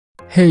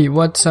Hey,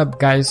 what's up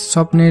guys,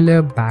 Swapnil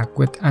here back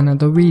with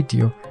another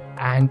video,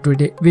 and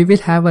today we will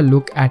have a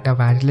look at a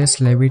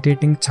wireless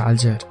levitating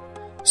charger.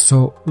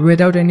 So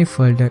without any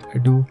further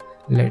ado,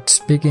 let's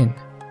begin.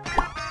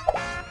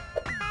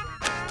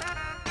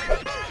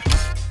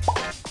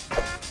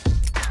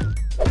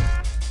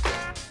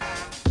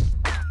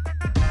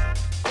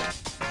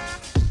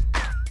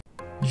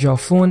 Your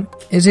phone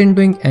isn't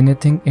doing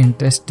anything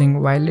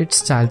interesting while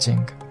it's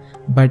charging,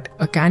 but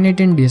a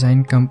Canadian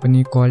design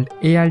company called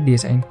AR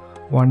Design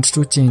wants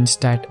to change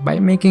that by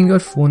making your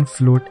phone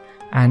float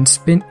and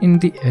spin in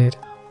the air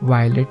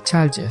while it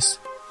charges.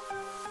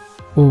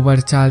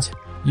 Overcharge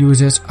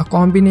uses a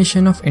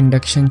combination of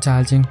induction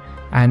charging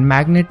and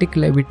magnetic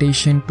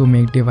levitation to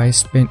make device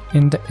spin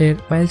in the air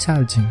while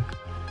charging.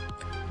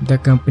 The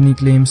company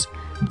claims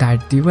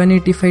that the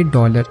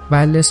 $185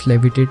 wireless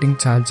levitating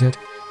charger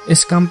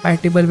is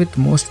compatible with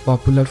most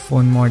popular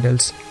phone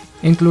models,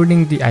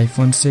 including the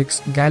iPhone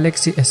 6,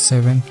 Galaxy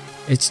S7,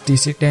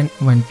 HTC 10,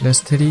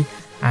 OnePlus 3,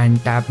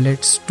 and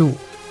tablets too.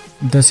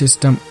 The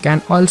system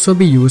can also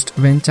be used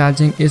when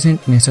charging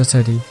isn't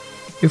necessary,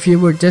 if you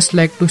would just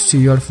like to see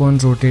your phone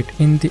rotate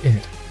in the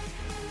air.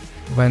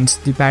 Once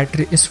the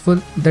battery is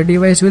full, the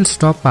device will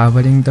stop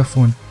powering the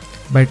phone,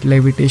 but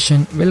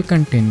levitation will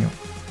continue.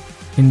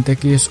 In the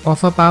case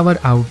of a power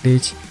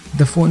outage,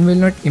 the phone will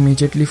not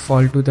immediately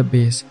fall to the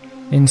base.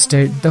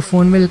 Instead, the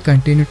phone will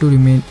continue to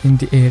remain in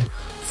the air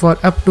for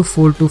up to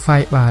 4 to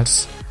 5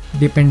 hours,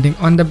 depending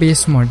on the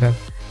base model,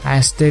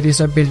 as there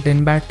is a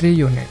built-in battery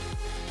unit.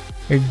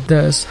 It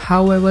does,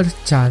 however,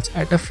 charge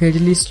at a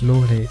fairly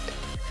slow rate.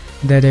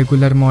 The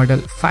regular model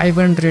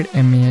 500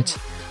 mAh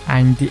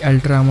and the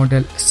Ultra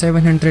model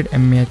 700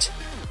 mAh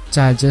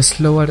charges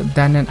slower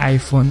than an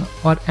iPhone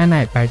or an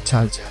iPad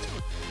charger.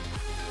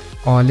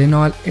 All in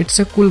all, it's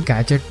a cool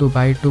gadget to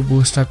buy to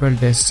boost up your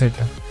desk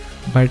setup.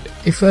 But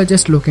if you are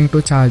just looking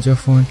to charge your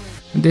phone,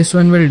 this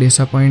one will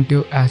disappoint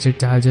you as it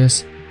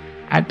charges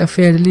at a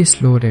fairly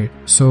slow rate.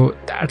 So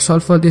that's all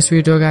for this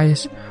video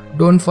guys.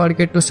 Don't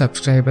forget to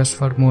subscribe us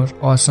for more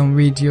awesome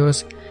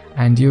videos,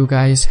 and you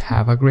guys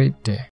have a great day.